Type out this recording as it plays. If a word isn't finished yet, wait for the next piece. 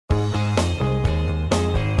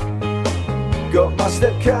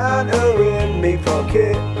step canter in me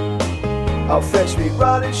pocket. I'll fetch me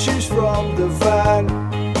running shoes from the van.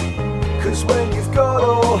 Cause when you've got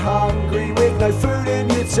all hungry with no food in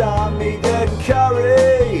your tummy, then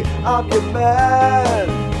curry, I'm your man.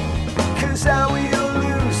 Cause how we all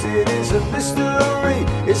lose it is a mystery.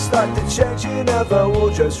 It's like the changing of our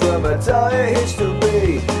wardrobes from a dire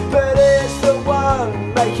history. But it's the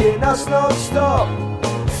one making us non-stop.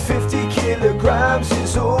 50 kilograms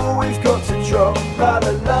is all we've got to drop. La la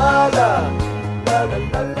la la, la la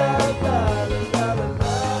la la la la la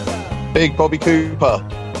la. Big Bobby Cooper.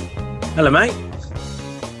 Hello, mate.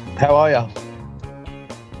 How are you?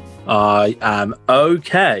 I am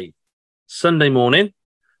okay. Sunday morning,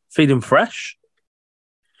 feeling fresh.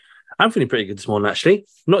 I'm feeling pretty good this morning, actually.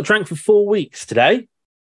 Not drank for 4 weeks today.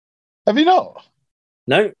 Have you not?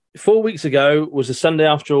 No, 4 weeks ago was the Sunday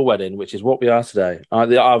after a wedding, which is what we are today.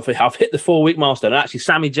 I've hit the 4 week milestone. And actually,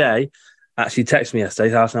 Sammy J actually texted me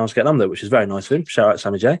yesterday asking how I was getting on there, which is very nice of him. Shout out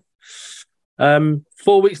Sammy J.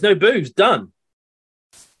 4 weeks, no booze, done.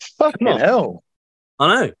 Fucking hell. I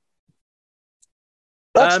know.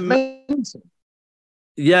 That's amazing.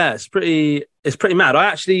 Yeah, it's pretty mad. I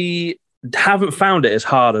actually haven't found it as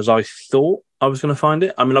hard as I thought I was going to find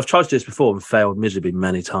it. I mean, I've tried to do this before and failed miserably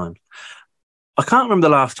many times. I can't remember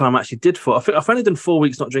the last time I actually did I think I've only done 4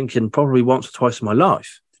 weeks not drinking probably once or twice in my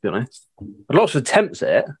life, to be honest. Lots of attempts at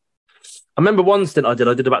it. I remember one stint I did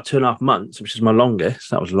about 2.5 months, which is my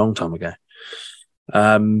longest. That was a long time ago.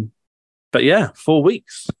 But yeah, 4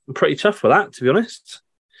 weeks. I'm pretty tough for that, to be honest.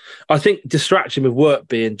 I think distraction with work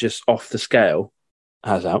being just off the scale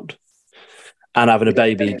has helped. And having a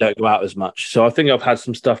baby, don't go out as much. So I think I've had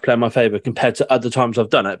some stuff play in my favour compared to other times I've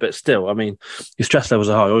done it. But still, I mean, your stress levels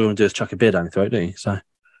are high. All you want to do is chuck a beer down your throat, don't you? So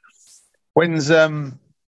when's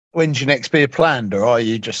your next beer planned? Or are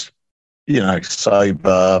you just,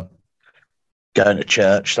 sober, going to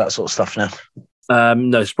church, that sort of stuff now?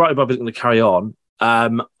 No, Sprite Bob isn't going to carry on. I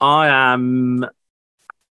am.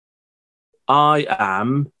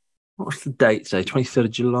 What's the date today? 23rd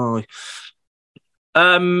of July.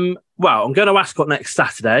 Well, I'm going to Ascot next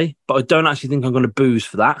Saturday, but I don't actually think I'm going to booze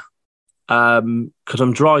for that. Because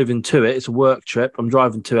I'm driving to it. It's a work trip. I'm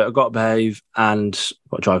driving to it. I've got to behave and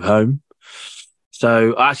got to drive home.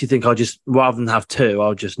 So I actually think I'll just, rather than have two,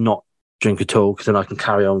 I'll just not drink at all because then I can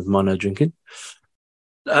carry on with my no drinking.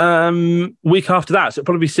 Week after that, so it'll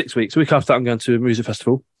probably be 6 weeks. Week after that, I'm going to a music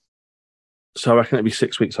festival. So I reckon it'll be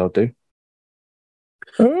 6 weeks I'll do.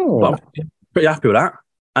 Oh. But I'm pretty happy with that.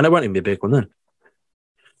 And it won't even be a big one then.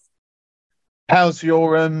 How's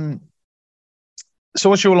your so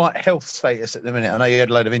what's your health status at the minute? I know you had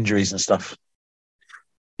a load of injuries and stuff.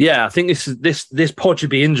 Yeah, I think this pod should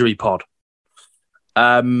be injury pod.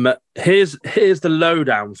 Here's the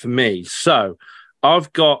lowdown for me. So I'm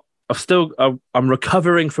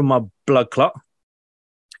recovering from my blood clot.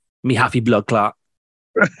 Me happy blood clot.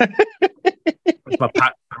 That's my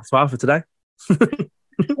patois for today.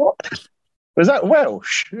 What? Was that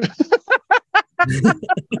Welsh?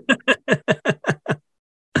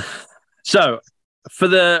 So, for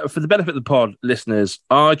the benefit of the pod listeners,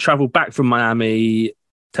 I travelled back from Miami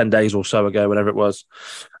 10 days or so ago, whenever it was.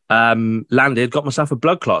 Landed, got myself a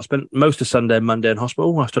blood clot. Spent most of Sunday and Monday in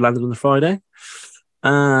hospital after I landed on the Friday.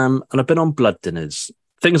 And I've been on blood dinners.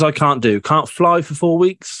 Things I can't do. Can't fly for 4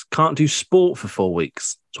 weeks. Can't do sport for 4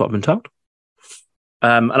 weeks. That's what I've been told.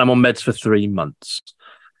 And I'm on meds for 3 months.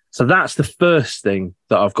 So that's the first thing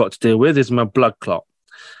that I've got to deal with is my blood clot.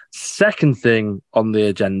 Second thing on the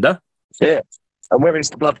agenda. Yeah. And where is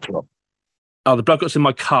the blood clot? Oh, the blood clot's in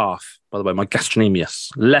my calf, by the way, my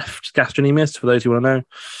gastrocnemius. Left gastrocnemius, for those who want to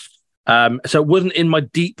know. So it wasn't in my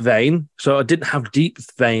deep vein. So I didn't have deep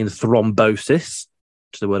vein thrombosis,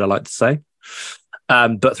 which is the word I like to say.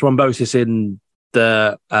 But thrombosis in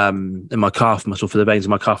in my calf muscle, for the veins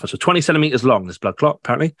in my calf muscle. 20 centimeters long, this blood clot,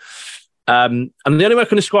 apparently. And the only way I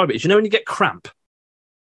can describe it is, when you get cramp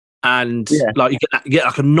and you get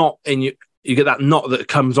like a knot in you get that knot that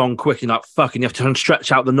comes on quick and you're like, fuck, and you have to try and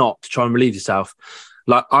stretch out the knot to try and relieve yourself.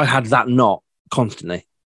 Like I had that knot constantly.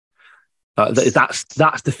 That's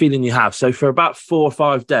the feeling you have. So for about 4 or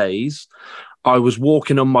 5 days, I was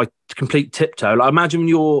walking on my complete tiptoe. Like imagine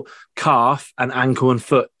your calf and ankle and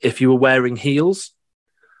foot if you were wearing heels.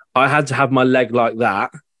 I had to have my leg like that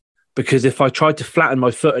because if I tried to flatten my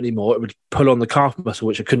foot anymore, it would pull on the calf muscle,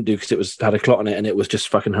 which I couldn't do because it had a clot in it and it was just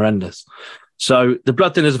fucking horrendous. So the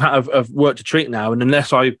blood thinners have worked to treat now. And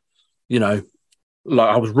unless I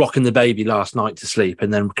was rocking the baby last night to sleep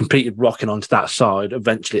and then completed rocking onto that side,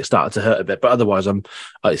 eventually it started to hurt a bit. But otherwise,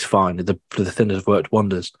 it's fine. The thinners have worked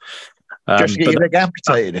wonders. Just get your leg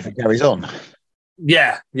amputated if it carries on.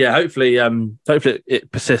 Yeah. Hopefully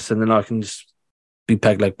it persists, and then I can just be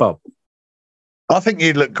peg leg Bob. I think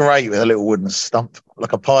you'd look great with a little wooden stump,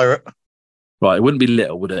 like a pirate. Right, it wouldn't be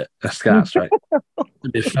little, would it? That's straight.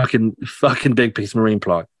 It'd be a fucking big piece of marine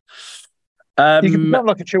ply. You can become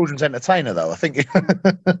like a children's entertainer, though. I think.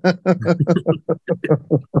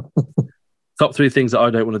 Top 3 things that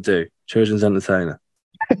I don't want to do: children's entertainer.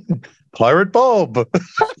 Pirate Bob.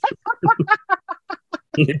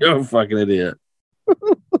 You're a fucking idiot.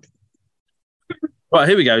 Right,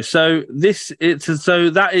 here we go. So that's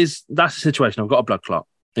the situation. I've got a blood clot,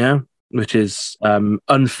 yeah, which is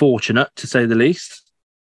unfortunate to say the least.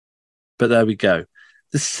 But there we go.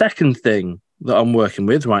 The second thing that I'm working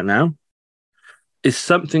with right now is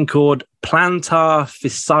something called plantar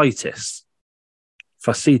fasciitis.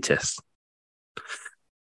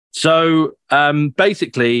 So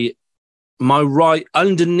basically,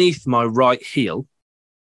 underneath my right heel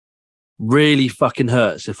really fucking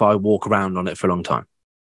hurts if I walk around on it for a long time.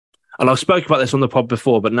 And I've spoken about this on the pod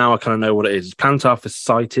before, but now I kind of know what it is. It's plantar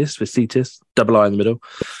fasciitis, double I in the middle.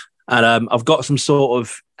 And I've got some sort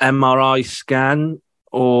of MRI scan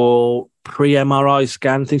or pre-MRI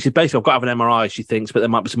scan thing. So basically, I've got to have an MRI, she thinks, but there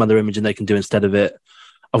might be some other imaging they can do instead of it.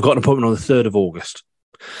 I've got an appointment on the 3rd of August.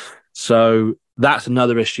 So that's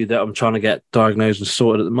another issue that I'm trying to get diagnosed and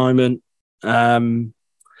sorted at the moment,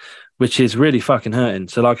 which is really fucking hurting.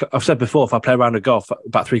 So like I've said before, if I play a round of golf,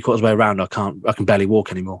 about 3/4 way around, I can barely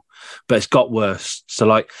walk anymore. But it's got worse. So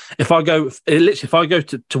like if I go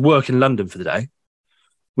to work in London for the day,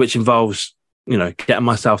 which involves, getting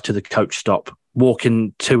myself to the coach stop,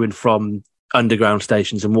 walking to and from underground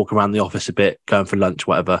stations and walk around the office a bit, going for lunch,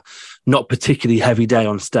 whatever. Not particularly heavy day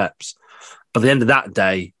on steps. By the end of that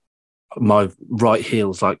day, my right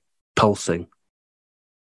heel's like pulsing.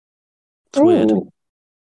 It's weird.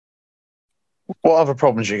 What other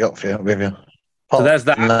problems you got with you? So there's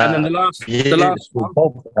that. And then the last one.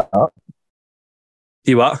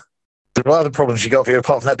 You what? What other problems you got for you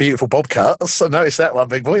apart from that beautiful bobcat? I noticed that one,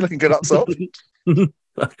 big boy, looking good up top.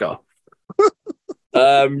 Fuck off.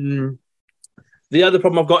 The other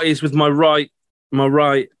problem I've got is with my right.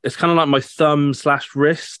 It's kind of like my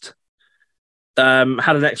thumb/wrist.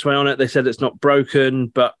 Had an X-ray on it. They said it's not broken,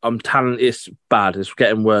 but I'm telling you, it's bad. It's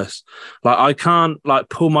getting worse. Like I can't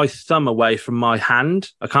pull my thumb away from my hand.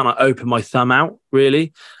 I can't open my thumb out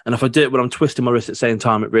really. And if I do it when I'm twisting my wrist at the same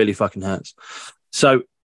time, it really fucking hurts. So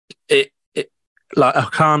I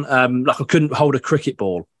can't I couldn't hold a cricket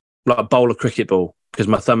ball, like bowl a cricket ball, because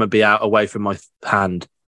my thumb would be out away from my hand.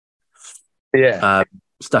 Yeah.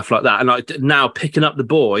 Stuff like that. And now picking up the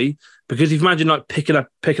boy, because if you imagine picking up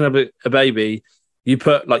a baby, you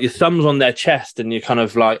put your thumbs on their chest and you kind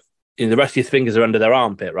of the rest of your fingers are under their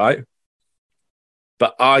armpit, right?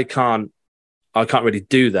 But I can't really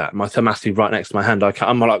do that. My thumb has to be right next to my hand.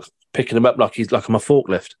 I'm picking him up like he's like I'm a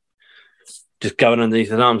forklift, just going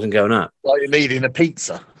underneath his arms and going up. Like you're needing a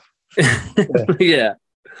pizza. Yeah.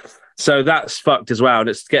 So that's fucked as well, and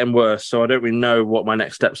it's getting worse. So I don't really know what my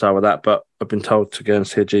next steps are with that, but I've been told to go and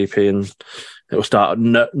see a GP, and it will start,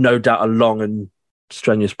 no doubt, a long and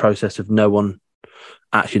strenuous process of no one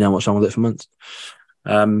actually knowing what's wrong with it for months.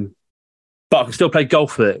 But I can still play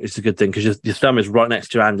golf with it. It's a good thing because your thumb is right next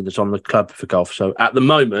to your hand and it's on the club for golf. So at the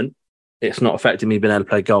moment, it's not affecting me being able to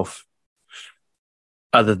play golf.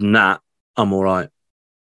 Other than that, I'm all right.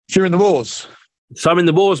 You're in the wars. So I'm in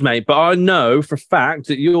the wars, mate, but I know for a fact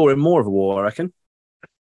that you're in more of a war, I reckon.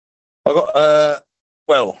 I've got,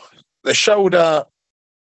 the shoulder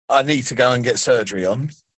I need to go and get surgery on,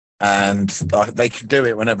 and they can do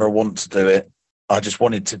it whenever I want to do it. I just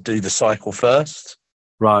wanted to do the cycle first.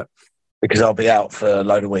 Right. Because I'll be out for a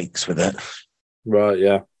load of weeks with it. Right,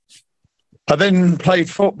 yeah. I then played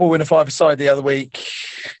football in a five-a-side the other week,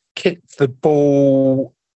 kicked the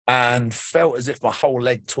ball and felt as if my whole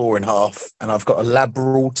leg tore in half, and I've got a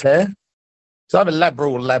labral tear. So I have a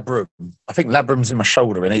labrum. I think labrum's in my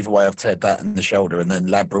shoulder, and either way I've teared that in the shoulder, and then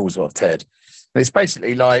labral's what I've teared. And it's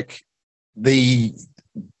basically like the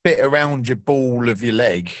bit around your ball of your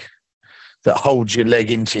leg that holds your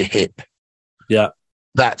leg into your hip. Yeah.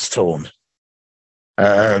 That's torn.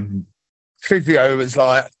 Physio was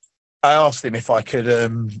like, I asked him if I could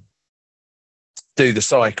do the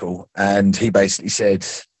cycle, and he basically said,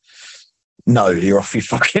 no, you're off your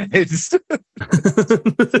fucking head.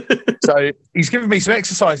 So he's given me some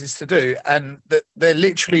exercises to do, and they're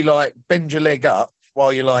literally like bend your leg up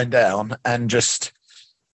while you're lying down and just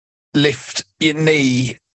lift your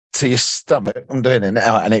knee to your stomach. I'm doing it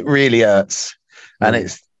now, and it really hurts. And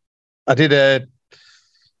I did a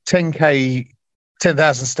 10K,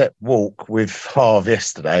 10,000 step walk with Harv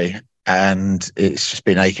yesterday, and it's just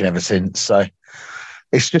been aching ever since. So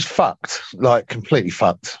it's just fucked, like completely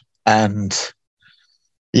fucked. And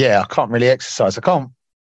yeah, I can't really exercise. I can't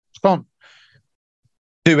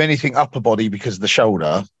do anything upper body because of the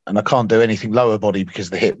shoulder, and I can't do anything lower body because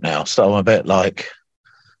of the hip now. So I'm a bit like,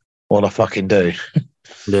 what I fucking do?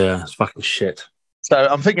 Yeah, it's fucking shit. So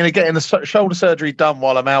I'm thinking of getting the shoulder surgery done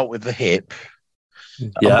while I'm out with the hip. I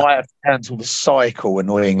Yeah. might have to cancel the cycle,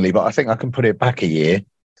 annoyingly, but I think I can put it back a year.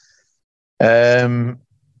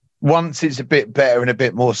 Once it's a bit better and a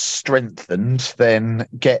bit more strengthened, then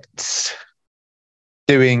get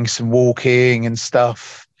doing some walking and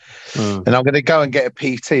stuff. And I'm going to go and get a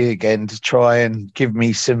PT again to try and give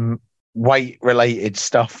me some weight related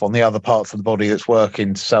stuff on the other parts of the body that's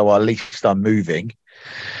working, so at least I'm moving.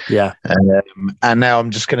 Yeah. And now I'm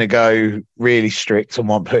just going to go really strict on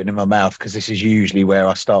what I'm putting in my mouth, because this is usually where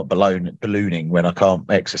I start ballooning when I can't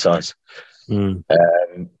exercise. And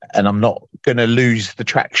I'm not going to lose the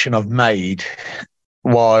traction I've made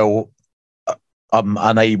while I'm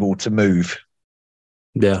unable to move.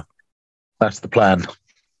 Yeah. That's the plan.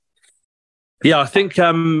 Yeah, I think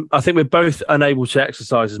we're both unable to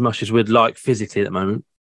exercise as much as we'd like physically at the moment.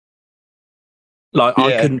 Like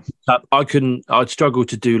Yeah. I'd struggle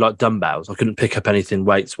to do like dumbbells. I couldn't pick up anything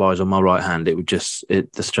weights wise on my right hand. It would just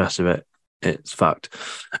the stress of it, it's fucked.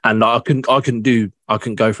 And I couldn't go for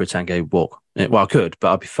a 10K walk. Well, I could,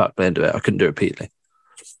 but I'd be fucked by the end of it. I couldn't do it repeatedly.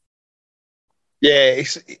 Yeah,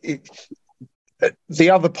 it's the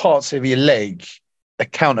other parts of your leg are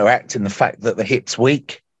counteracting the fact that the hip's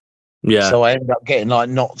weak. Yeah. So I end up getting like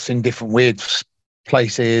knots in different weird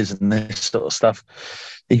places and this sort of stuff.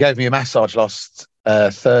 He gave me a massage last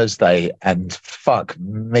Thursday, and fuck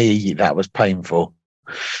me, that was painful.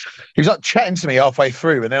 He was like chatting to me halfway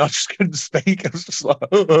through, and then I just couldn't speak. I was just like,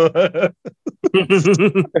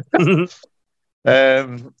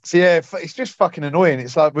 so yeah, it's just fucking annoying.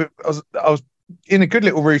 It's like I was in a good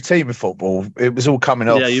little routine with football. It was all coming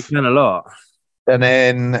off. Yeah, you've done a lot. And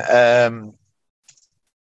then,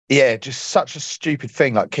 yeah, just such a stupid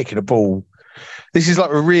thing like kicking a ball. This is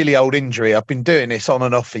like a really old injury. I've been doing this on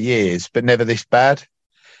and off for years, but never this bad.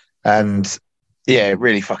 And yeah, it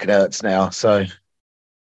really fucking hurts now. So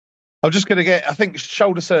I'm just going to get, I think,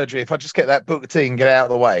 shoulder surgery. If I just get that booked in, get out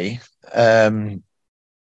of the way, at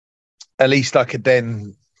least I could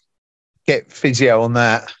then get physio on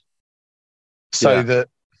that, so that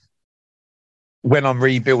when I'm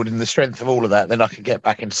rebuilding the strength of all of that, then I can get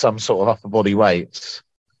back into some sort of upper body weights.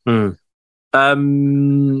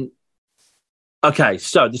 Okay,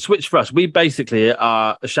 so the switch for us, we basically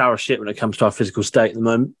are a shower of shit when it comes to our physical state at the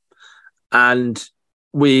moment, and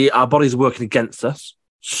our bodies are working against us.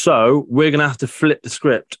 So we're going to have to flip the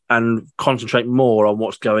script and concentrate more on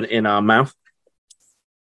what's going in our mouth.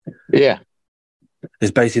 Yeah. It's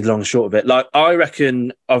basically the long and short of it. Like, I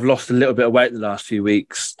reckon I've lost a little bit of weight in the last few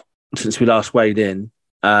weeks since we last weighed in,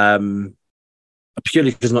 purely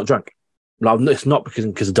because I'm not drunk. Like, it's not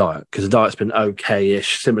because of diet, because the diet's been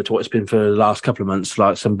okay-ish, similar to what it's been for the last couple of months.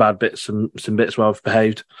 Like some bad bits, some bits where I've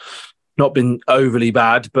behaved, not been overly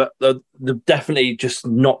bad, but the definitely just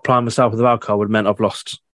not plying myself with alcohol would have meant I've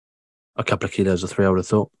lost a couple of kilos or 3, I would have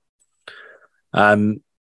thought.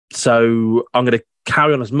 So I'm going to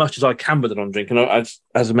carry on as much as I can with the non-drinking, as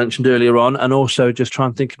I mentioned earlier on, and also just try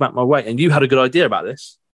and think about my weight. And you had a good idea about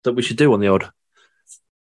this that we should do on the odd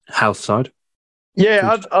health side.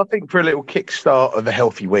 Yeah, I think for a little kickstart of a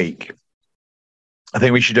healthy week, I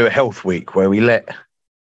think we should do a health week where we let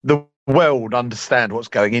the world understand what's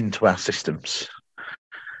going into our systems.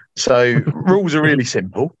 So rules are really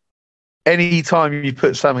simple. Anytime you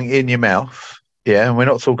put something in your mouth, yeah, and we're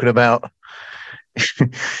not talking about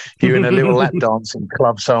you in a little lap dancing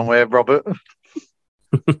club somewhere, Robert.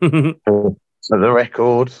 For the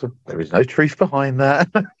record, there is no truth behind that.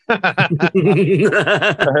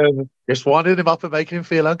 Just winding him up and making him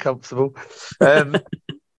feel uncomfortable.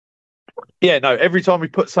 Yeah, no, every time we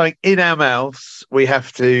put something in our mouths, we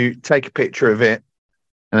have to take a picture of it.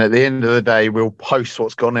 And at the end of the day, we'll post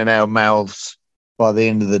what's gone in our mouths by the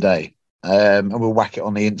end of the day. And we'll whack it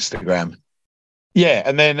on the Instagram. Yeah,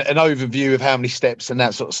 and then an overview of how many steps and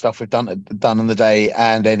that sort of stuff we've done in the day,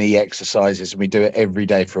 and any exercises. And we do it every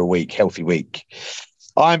day for a week, healthy week.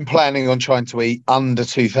 I'm planning on trying to eat under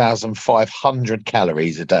 2,500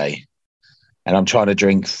 calories a day. And I'm trying to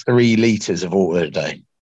drink 3 litres of water a day.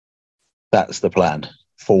 That's the plan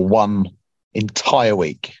for one entire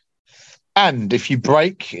week. And if you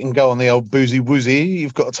break and go on the old boozy woozy,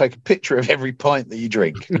 you've got to take a picture of every pint that you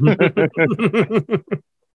drink.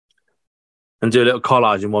 And do a little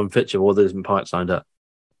collage in one picture of all the different pints lined up.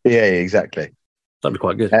 Yeah, exactly. That'd be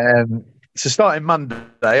quite good. So starting Monday,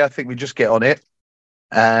 I think we just get on it.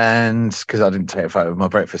 and because I didn't take a photo of my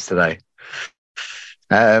breakfast today.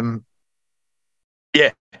 Yeah,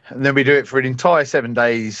 and then we do it for an entire 7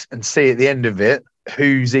 days and see at the end of it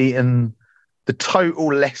who's eaten the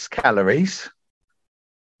total less calories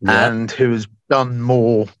and who has done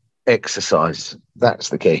more exercise. That's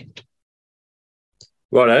the key.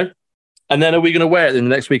 Righto. And then are we going to wear it in the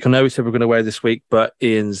next week? I know we said we're going to wear it this week, but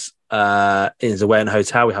Ian's away in a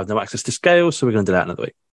hotel. We have no access to scales, so we're going to do that another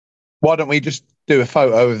week. Why don't we just do a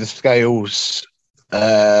photo of the scales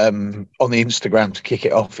on the Instagram to kick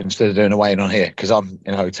it off instead of doing a weigh-in on here? Because I'm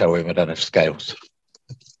in a hotel room, I don't have scales.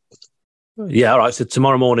 Yeah, all right. So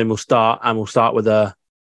tomorrow morning we'll start with a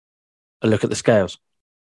look at the scales.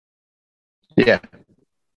 Yeah.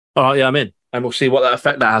 All right, yeah, I'm in. And we'll see what that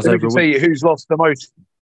effect that has over a week. See who's lost the most.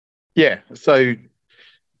 Yeah, so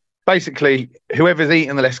basically, whoever's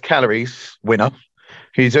eaten the less calories, winner.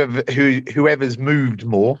 Whoever's moved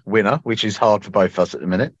more, winner, which is hard for both of us at the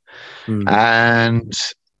minute. And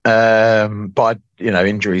but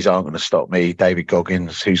injuries aren't going to stop me. David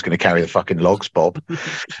Goggins, who's going to carry the fucking logs, Bob,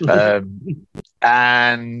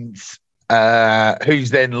 and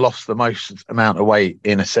who's then lost the most amount of weight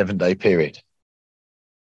in a 7-day period.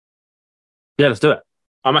 Yeah, let's do it.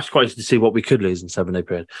 I'm actually quite interested to see what we could lose in a 7-day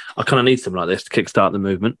period. I kind of need something like this to kickstart the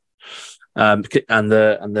movement and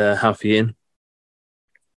the healthy eating.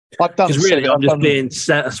 I've done because really, I'm just being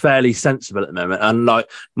fairly sensible at the moment, and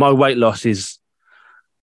like my weight loss is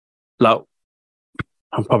like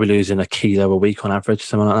I'm probably losing a kilo a week on average,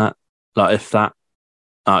 something like that. Like if that,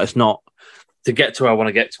 it's not to get to where I want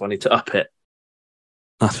to get to. I need to up it.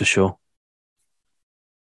 That's for sure.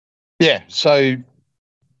 Yeah. So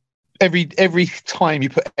every time you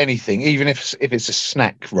put anything, even if it's a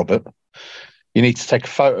snack, Robert, you need to take a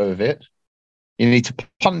photo of it. You need to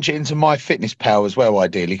punch it into MyFitnessPal as well,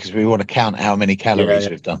 ideally, because we want to count how many calories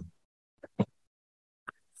we've done.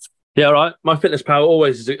 Yeah, all right. MyFitnessPal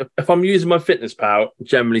always is. If I'm using MyFitnessPal,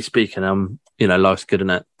 generally speaking, life's good in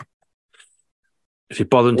it. If you're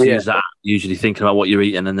bothering to use that, usually thinking about what you're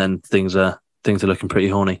eating, and then things are looking pretty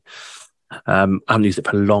horny. I haven't used it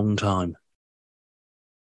for a long time.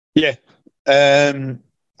 Yeah.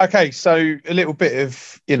 Okay, so a little bit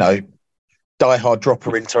of diehard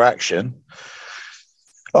dropper interaction.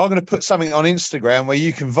 I'm going to put something on Instagram where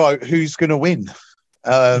you can vote who's going to win.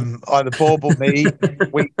 Either Bob or me,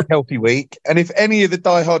 healthy week. And if any of the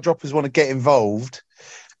diehard droppers want to get involved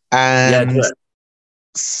and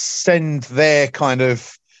send their kind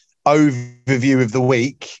of overview of the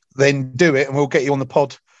week, then do it and we'll get you on the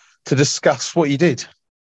pod to discuss what you did.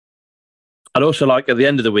 I'd also like at the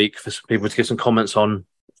end of the week for some people to give some comments on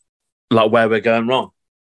like where we're going wrong.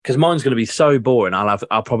 Because mine's going to be so boring.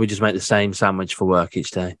 I'll probably just make the same sandwich for work each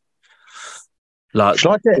day. Like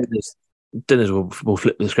dinners will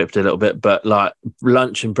flip the script a little bit, but like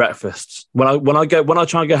lunch and breakfasts. When I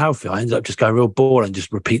try and go healthy, I end up just going real boring,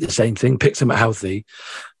 just repeat the same thing, pick something healthy,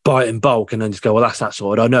 buy it in bulk, and then just go, well, that's that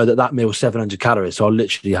sorted. I know that meal's 700 calories, so I'll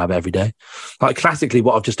literally have every day. Like classically,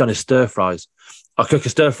 what I've just done is stir fries. I cook a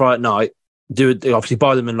stir fry at night. Obviously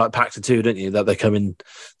buy them in like packs of 2, don't you? That they come in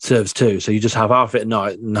serves 2. So you just have half it at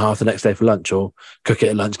night and half the next day for lunch, or cook it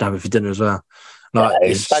at lunch and have it for dinner as well. Like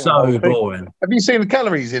it's so boring. Have you seen the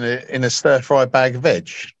calories in a stir fry bag of veg?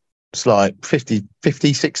 It's like 50,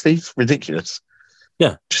 60. It's ridiculous.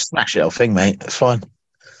 Yeah, just smash it, thing, mate. It's fine.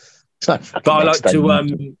 It's not. But I like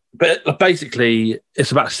to. But basically,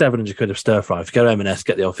 it's about 700 quid of stir fry. If you go to M&S,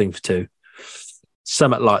 get the old thing for 2.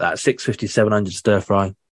 Something like that. 650, 700 stir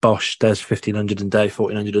fry. Bosh, there's 1,500 a day,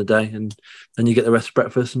 1,400 a day, and then you get the rest of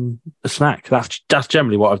breakfast and a snack. That's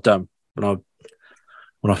generally what I've done when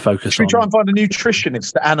I focus. Should we try and find a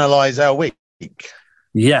nutritionist to analyse our week?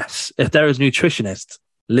 Yes, if there is a nutritionist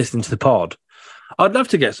listening to the pod, I'd love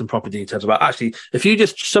to get some proper details about. Actually, if you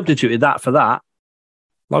just substituted that for that,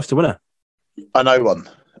 life's the winner. I know one.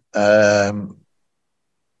 I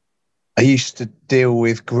used to deal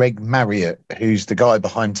with Greg Marriott, who's the guy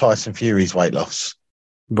behind Tyson Fury's weight loss.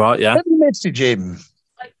 Right, yeah. Let me message him.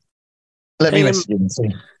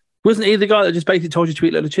 Wasn't he the guy that just basically told you to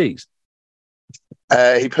eat a load of cheese?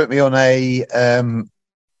 He put me on a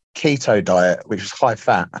keto diet, which was high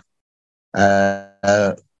fat,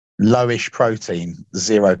 lowish protein,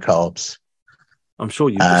 0 carbs. I'm sure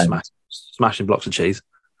you were smashing blocks of cheese.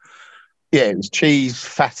 Yeah, it was cheese,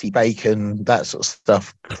 fatty bacon, that sort of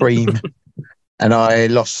stuff, cream. And I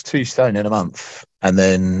lost 2 stone in a month. And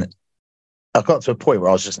then I got to a point where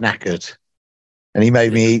I was just knackered. And he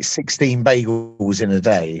made me eat 16 bagels in a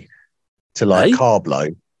day to carb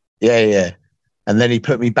load. Yeah. And then he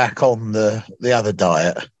put me back on the other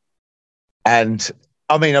diet. And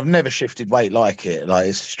I mean, I've never shifted weight like it. Like,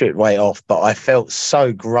 it's stripped weight off, but I felt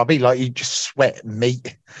so grubby. Like, you just sweat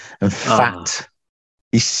meat and fat.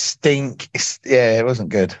 You stink. Yeah, it wasn't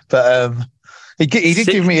good. But he did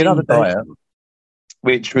give me another diet,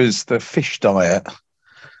 which was the fish diet,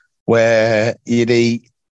 where you'd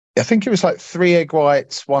eat, I think it was like 3 egg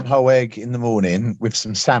whites, 1 whole egg in the morning with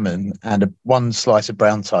some salmon and 1 slice of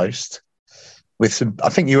brown toast with some, I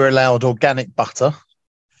think you were allowed organic butter.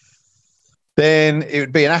 Then it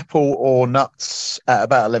would be an apple or nuts at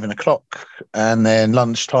about 11 o'clock. And then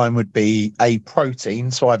lunchtime would be a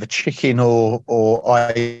protein. So either chicken or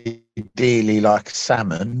ideally like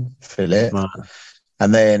salmon fillet. Right.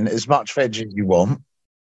 And then as much veg as you want,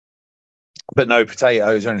 but no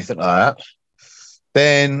potatoes or anything like that.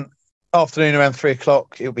 Then afternoon around 3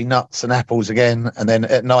 o'clock, it would be nuts and apples again. And then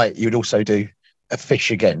at night, you would also do a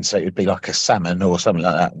fish again. So it would be like a salmon or something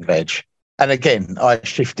like that, and veg. And again, I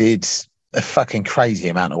shifted a fucking crazy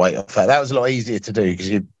amount of weight off that. That was a lot easier to do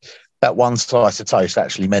because that 1 slice of toast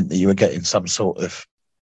actually meant that you were getting some sort of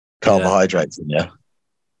carbohydrates in you.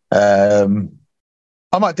 I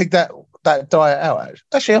might dig that diet out.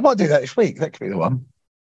 Actually, I might do that this week. That could be the one.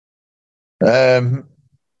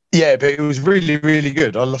 Yeah, but it was really, really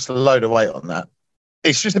good. I lost a load of weight on that.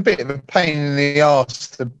 It's just a bit of a pain in the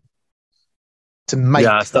arse to make.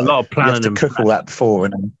 Yeah, it's a lot of planning. You have to cook all that before,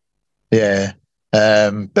 and yeah.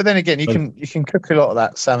 But then again, you can cook a lot of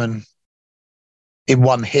that salmon in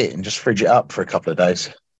one hit and just fridge it up for a couple of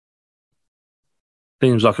days.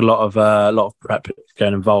 Seems like a lot of prep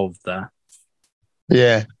going involved there.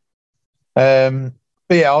 Yeah. But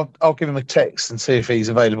yeah, I'll give him a text and see if he's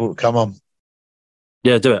available to come on.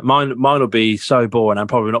 Yeah, do it. Mine will be so boring and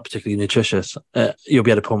probably not particularly nutritious. You'll be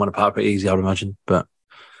able to pull one apart pretty easy, I would imagine. But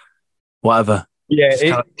whatever.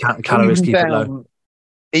 Yeah, calories keep it low.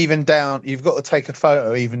 Even down, you've got to take a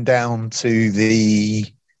photo even down to the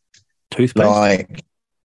toothpaste, like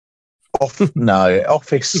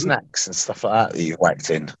office snacks and stuff like that you've whacked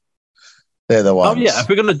in. They're the ones. Oh yeah, if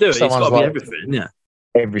we're gonna do it, it's got to be everything. Yeah,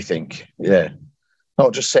 everything. Yeah,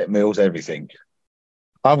 not just set meals. Everything.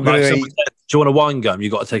 I'm going to. Do you want a wine gum?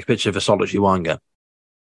 You've got to take a picture of a solitary wine gum.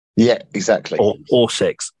 Yeah, exactly. Or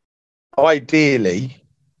 6. Ideally,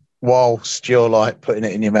 whilst you're like putting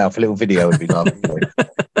it in your mouth, a little video would be lovely.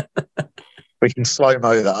 We can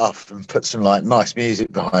slow-mo that up and put some like nice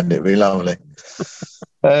music behind it. It'd be lovely.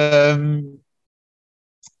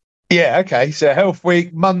 Yeah, okay. So Health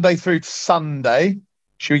Week, Monday through to Sunday.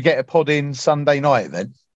 Should we get a pod in Sunday night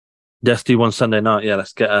then? Let's do one Sunday night. Yeah,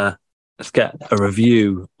 let's get a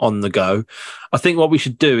review on the go. I think what we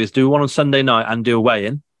should do is do one on Sunday night and do a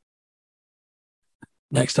weigh-in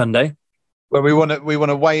next Sunday. Well, we want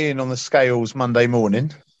to weigh in on the scales Monday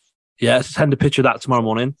morning. Yeah, send a picture of that tomorrow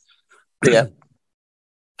morning. Yeah.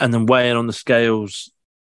 And then weigh in on the scales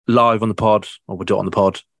live on the pod, or we'll do it on the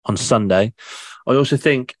pod on Sunday. I also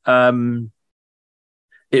think it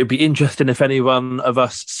would be interesting if any one of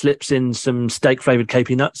us slips in some steak-flavoured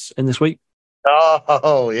KP nuts in this week.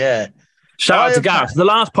 Oh, yeah. Shout out to Gareth. The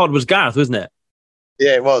last pod was Gareth, wasn't it?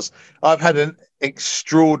 Yeah, it was. I've had an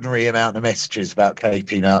extraordinary amount of messages about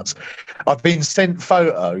KP nuts. I've been sent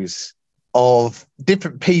photos of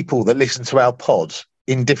different people that listen to our pod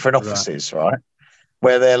in different offices, right?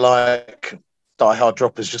 Where they're like, Die Hard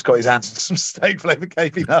Dropper's just got his hands on some steak-flavoured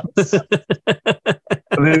KP nuts.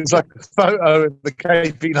 And there's like a photo of the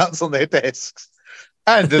KP nuts on their desks.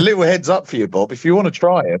 And a little heads up for you, Bob, if you want to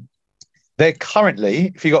try them, they're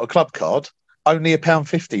currently, if you got a club card, only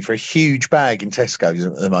 £1.50 for a huge bag in Tesco's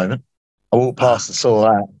at the moment. I walked past and saw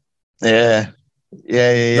that. Yeah.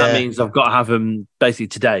 That means I've got to have them basically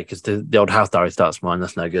today because the old house diary starts tomorrow.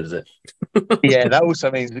 That's no good, is it? Yeah, that also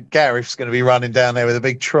means that Gareth's going to be running down there with a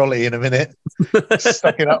big trolley in a minute,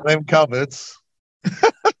 sucking up them cupboards.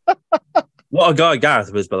 What a guy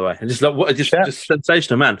Gareth was, by the way, and just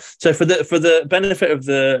sensational man. So for the benefit of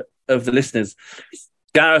the listeners,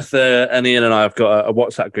 Gareth and Ian and I have got a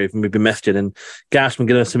WhatsApp group, and we've been messaging, and Gareth's been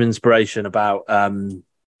giving us some inspiration about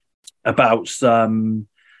some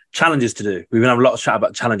challenges to do. We've been having a lot of chat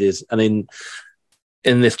about challenges, and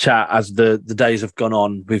in this chat, as the days have gone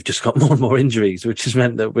on, we've just got more and more injuries, which has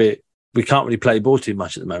meant that we can't really play ball too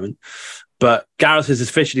much at the moment. But Gareth has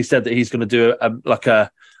officially said that he's going to do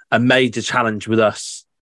a major challenge with us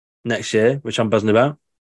next year, which I'm buzzing about.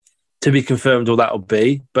 To be confirmed all that will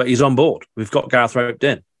be, but he's on board. We've got Gareth roped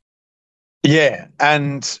in. Yeah,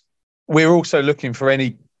 and we're also looking for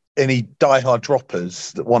any diehard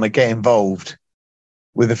droppers that want to get involved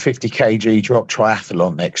with a 50 kg drop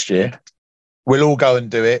triathlon next year. We'll all go and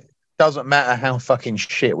do it. Doesn't matter how fucking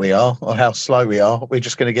shit we are or how slow we are. We're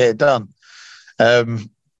just going to get it done.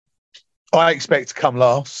 I expect to come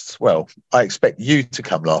last. Well, I expect you to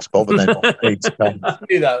come last, Bob, and then me to come. I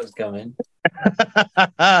knew that was coming.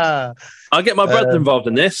 I'll get my brother involved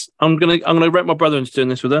in this. I'm gonna rope my brother into doing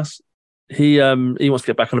this with us. He wants to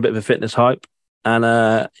get back on a bit of a fitness hype, and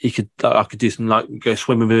I could do some like go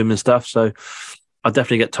swimming with him and stuff. So I'll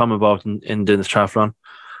definitely get Tom involved in doing this triathlon,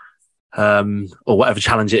 or whatever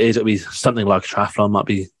challenge it is. It'll be something like a triathlon, might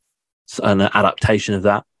be an adaptation of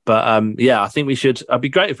that. But yeah, I think we should. It'd be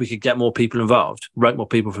great if we could get more people involved, rope more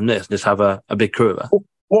people from this, and just have a big crew of us.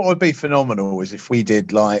 What would be phenomenal is if we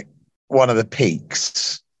did like one of the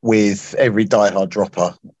peaks with every diehard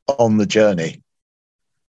dropper on the journey.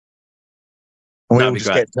 And we all just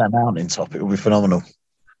get to that mountain top. It would be phenomenal.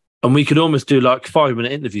 And we could almost do like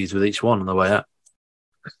 5-minute interviews with each one on the way up.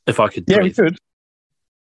 If I could. Yeah, breathe.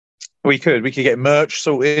 we could. We could get merch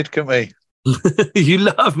sorted, couldn't we? You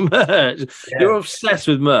love merch. Yeah. You're obsessed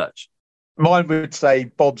with merch. Mine would say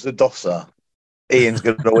Bob's a dosser. Ian's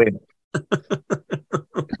going to win.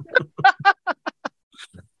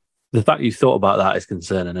 The fact you thought about that is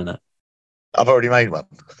concerning, isn't it? I've already made one.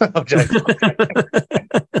 I'm joking.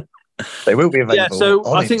 They will be available. Yeah,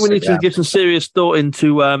 so I think we need to give some serious thought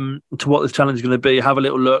into what this challenge is going to be. Have a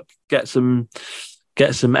little look, get some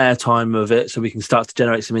airtime of it, so we can start to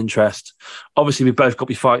generate some interest. Obviously, we've both got to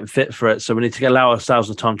be fighting fit for it, so we need to allow ourselves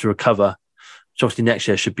the time to recover. Which obviously next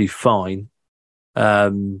year should be fine.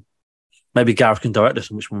 Maybe Gareth can direct us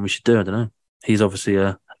on which one we should do. I don't know. He's obviously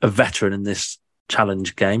a veteran in this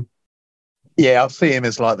challenge game. Yeah, I'll see him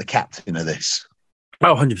as like the captain of this.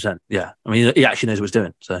 Oh, 100%. Yeah. I mean, he actually knows what he's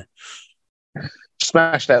doing. So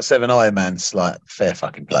smashed out 7 Ironmans, like fair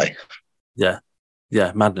fucking play. Yeah.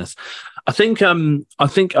 Yeah, madness. I think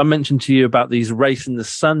I mentioned to you about these race in the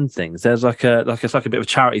sun things. There's it's like a bit of a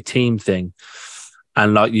charity team thing.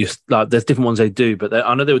 And there's different ones they do, but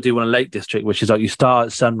I know they would do one in Lake District, which is like you start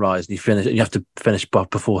at sunrise and you finish, and you have to finish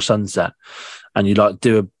before sunset, and you like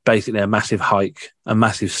do basically a massive hike, a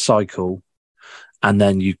massive cycle, and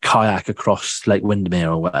then you kayak across Lake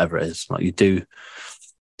Windermere or whatever it is. Like you do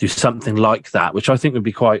something like that, which I think would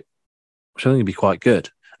be quite good.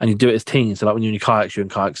 And you do it as teams. So like when you're in kayaks, you're in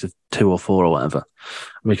kayaks of 2 or 4 or whatever.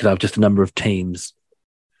 And we could have just a number of teams,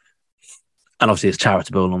 and obviously it's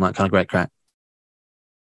charitable and all that kind of great crack.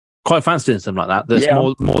 Quite fancy doing something like that. That's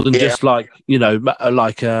more than just like,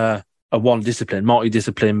 like a one discipline,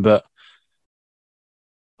 multi-discipline, but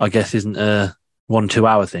I guess isn't a 1-2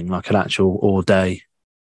 hour thing, like an actual all day.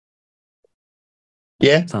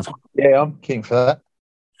 Yeah. Yeah, I'm keen for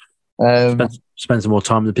that. Spend some more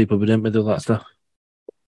time with the people we're doing with all that stuff.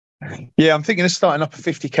 Yeah, I'm thinking of starting up a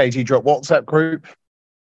 50 kg drop WhatsApp group.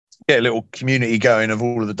 Get a little community going of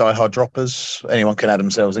all of the diehard droppers. Anyone can add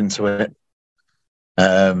themselves into it.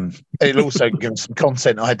 It'll also give us some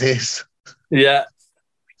content ideas. Yeah.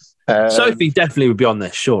 Sophie definitely would be on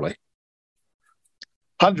this, surely.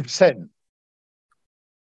 100%.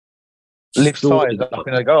 Lives fires up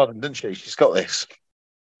in her garden, doesn't she? She's got this.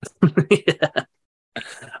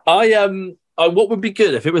 Yeah. What would be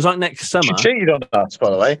good if it was like next summer? She cheated on us,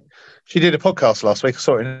 by the way. She did a podcast last week. I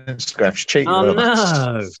saw it on Instagram. She cheated on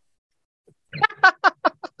us.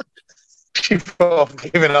 She thought I'm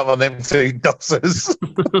giving up on them 2 dossers.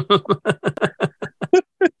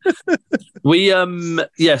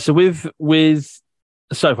 So with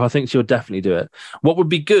Sophie, I think she'll definitely do it. What would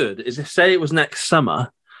be good is if, say it was next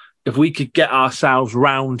summer, if we could get ourselves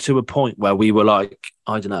round to a point where we were like,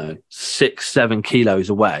 I don't know, 6-7 kilos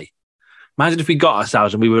away. Imagine if we got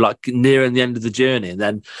ourselves and we were like nearing the end of the journey, and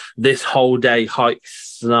then this whole day hike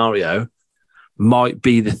scenario might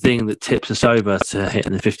be the thing that tips us over to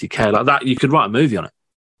hitting the 50k. Like that, you could write a movie on it.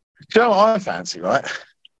 Do you know what I fancy, right?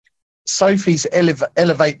 Sophie's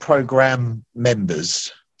Elevate program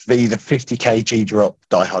members v the 50 kg drop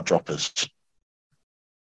diehard droppers.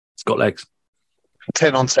 It's got legs.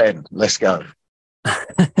 10 on 10. Let's go.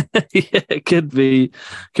 Yeah, it could be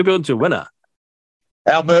on to a winner.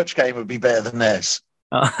 Our merch game would be better than theirs.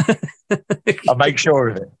 I'll make sure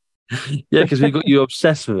of it. Yeah, because we got you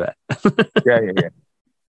obsessed with it. Yeah.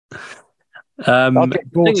 I'll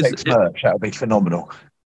get Gore-Tex merch. That would be phenomenal.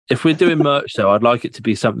 If we're doing merch, though, I'd like it to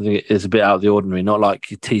be something that is a bit out of the ordinary, not like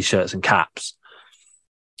T-shirts and caps.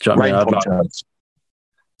 Do you know what I mean?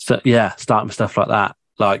 Starting with stuff like that.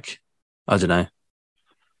 Like, I don't know,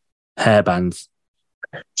 hairbands.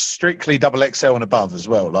 Strictly XXL and above as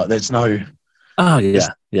well. Like, there's no... Oh,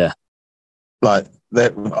 yeah. Like,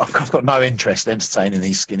 I've got no interest entertaining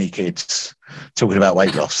these skinny kids talking about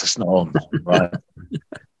weight loss. That's not on, right?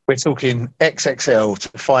 We're talking XXL to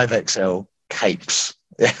 5XL capes.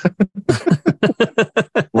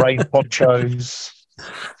 Rain ponchos.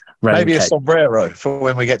 Maybe a sombrero for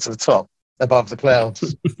when we get to the top. above the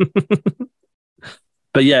clouds.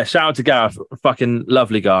 But yeah, shout out to Gareth, fucking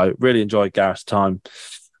lovely guy. Really enjoyed Gareth's time.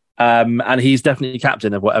 And he's definitely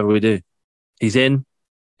captain of whatever we do. He's in.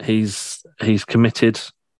 He's committed.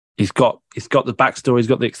 He's got the backstory. He's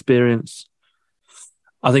got the experience.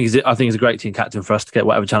 I think he's a great team captain for us to get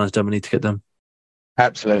whatever challenge done we need to get done.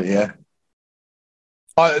 Absolutely, yeah.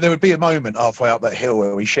 There would be a moment halfway up that hill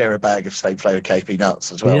where we share a bag of steak flavoured KP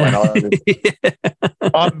nuts as well. Yeah.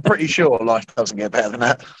 And I'm pretty sure life doesn't get better than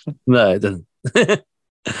that. No, it doesn't.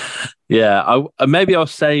 Yeah, maybe I'll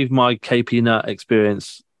save my KP nut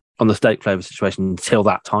experience on the steak flavour situation until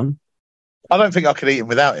that time. I don't think I could eat him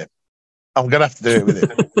without it. I'm going to have to do it with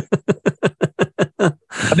it.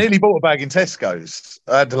 I nearly bought a bag in Tesco's.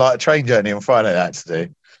 I had a train journey on Friday I had to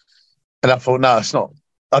do. And I thought, no, it's not.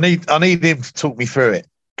 I need him to talk me through it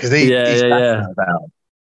because he's passionate about it.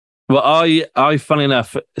 Well, I funnily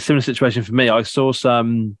enough, a similar situation for me. I saw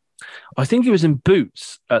some, I think it was in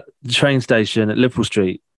Boots at the train station at Liverpool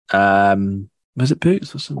Street. Was it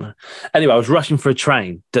Boots or somewhere? Anyway, I was rushing for a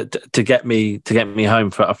train to get me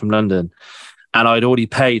home from London, and I'd already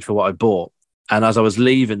paid for what I bought. And as I was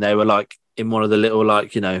leaving, they were like in one of the little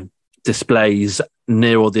displays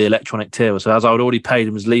near all the electronic tills. So as I had already paid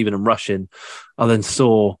and was leaving and rushing, I then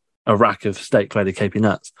saw a rack of steak-flavored KP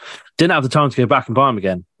nuts. Didn't have the time to go back and buy them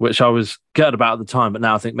again, which I was gutted about at the time. But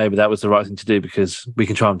now I think maybe that was the right thing to do because we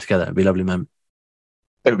can try them together. It'd be a lovely moment.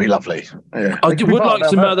 It would be lovely. Yeah.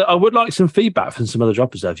 I would like some feedback from some other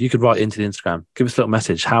droppers though. If you could write into the Instagram, give us a little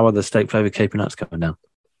message. How are the steak-flavored KP nuts coming down?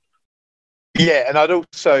 Yeah, and I'd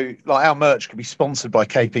also our merch could be sponsored by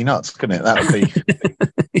KP Nuts, couldn't it? That would be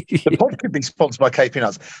the pod could be sponsored by KP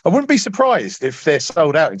Nuts. I wouldn't be surprised if they're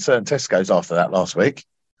sold out in certain Tesco's after that last week.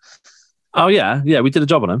 Oh yeah, we did a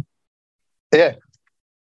job on them. Yeah,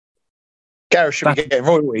 Gareth should be getting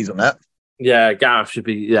royalties on that. Yeah, Gareth should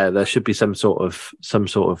be. Yeah, there should be some sort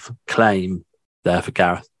of claim there for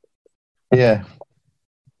Gareth. Yeah.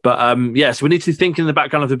 But so we need to think in the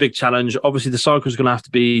background of a big challenge. Obviously, the cycle is going to have to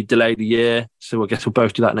be delayed a year, so I guess we'll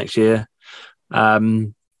both do that next year.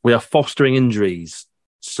 We are fostering injuries,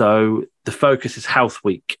 so the focus is Health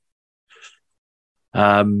Week. You're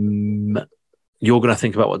going to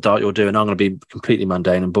think about what diet you're doing. I'm going to be completely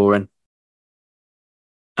mundane and boring,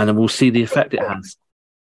 and then we'll see the effect it has.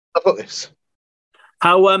 I've got this.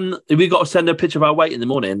 How have we got to send a picture of our weight in the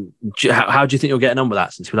morning? How do you think you're getting on with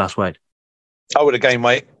that since we last weighed? I would have gained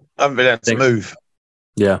weight. I haven't been able to move.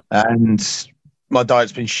 Yeah. And my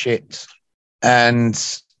diet's been shit.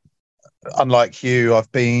 And unlike you, I've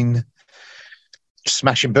been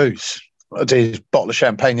smashing booze. I did a bottle of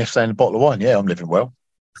champagne yesterday and a bottle of wine. Yeah, I'm living well.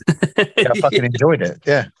 Yeah, I fucking enjoyed it.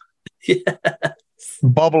 Yeah.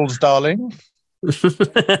 Bubbles, darling.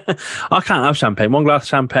 I can't have champagne. One glass of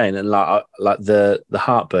champagne and like the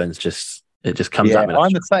heartburn's just comes at me.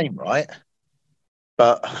 I'm the same, right?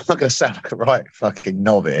 But I'm not going to sound like a right fucking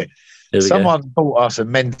knob here. Someone bought us a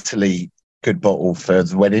mentally good bottle for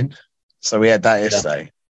the wedding. So we had that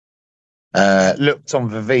yesterday. Looked on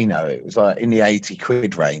Vivino. It was like in the 80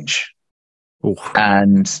 quid range. Ooh.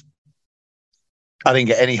 And I didn't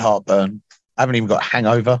get any heartburn. I haven't even got a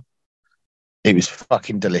hangover. It was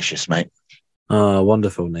fucking delicious, mate. Oh,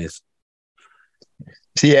 wonderful, Niz.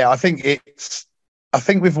 So yeah, I think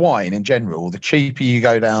with wine in general, the cheaper you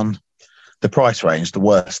go down the price range, the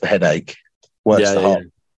worse the headache, worse the heart.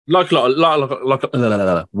 Like a lot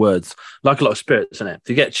of words, like a lot of spirits, isn't it? If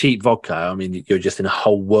you get cheap vodka, I mean, you're just in a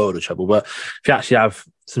whole world of trouble. But if you actually have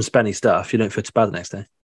some spenny stuff, you don't feel too bad the next day.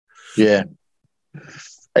 Yeah.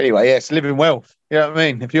 Anyway, it's living well. You know what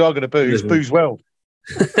I mean? If you are going to booze well.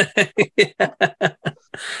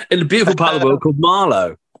 In a beautiful part of the world called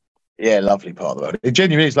Marlow. Yeah, lovely part of the world. It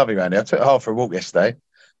genuinely is lovely around here. I took half for a walk yesterday.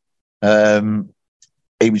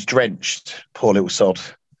 He was drenched, poor little sod.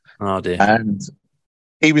 Oh dear. And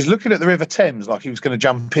he was looking at the River Thames like he was going to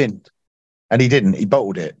jump in. And he didn't. He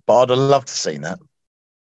bottled it. But I'd have loved to have seen that.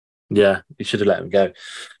 Yeah, you should have let him go.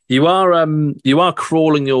 You are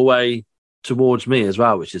crawling your way towards me as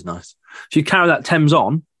well, which is nice. So you carry that Thames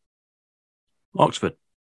on, Oxford.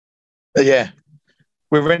 Yeah.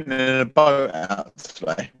 We're renting a boat out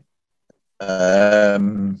today.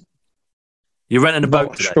 You're renting a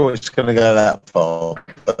boat today? I'm sure it's going to go that far.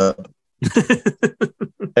 But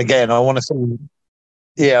again, I want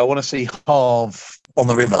to see Harv on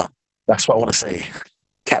the river. That's what I want to see.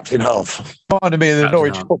 Captain Harv. Reminded me of the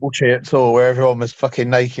Norwich football cheer tour where everyone was fucking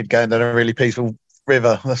naked going down a really peaceful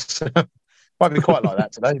river. Might be quite like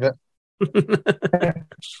that today, but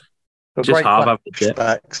just Harv.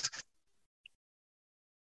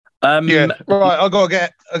 Yeah, right. I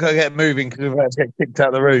gotta get moving because we're about to get kicked out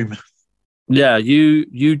of the room. Yeah,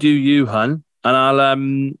 you do you, hun, and I'll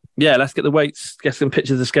let's get the weights, get some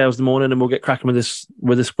pictures of the scales in the morning, and we'll get cracking with this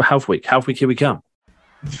health week. Health week, here we come.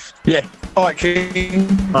 Yeah. All right, King.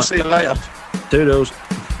 I'll see you later. Toodles.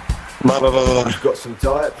 Got some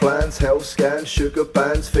diet plans, health scans, sugar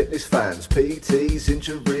bands, fitness fans, PTs,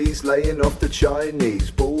 injuries, laying off the Chinese,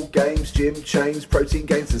 ball games, gym chains, protein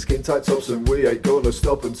gains and skin tight tops, and we ain't gonna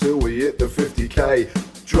stop until we hit the 50k.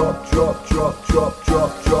 Drop, drop, drop, drop,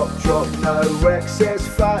 drop, drop, drop. No excess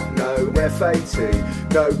fat, no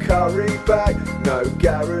FAT, no curry back, no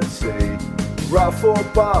guarantee. Rough or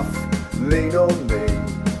buff, lean on me.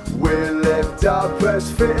 We'll end up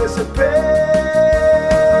as fit as a bear.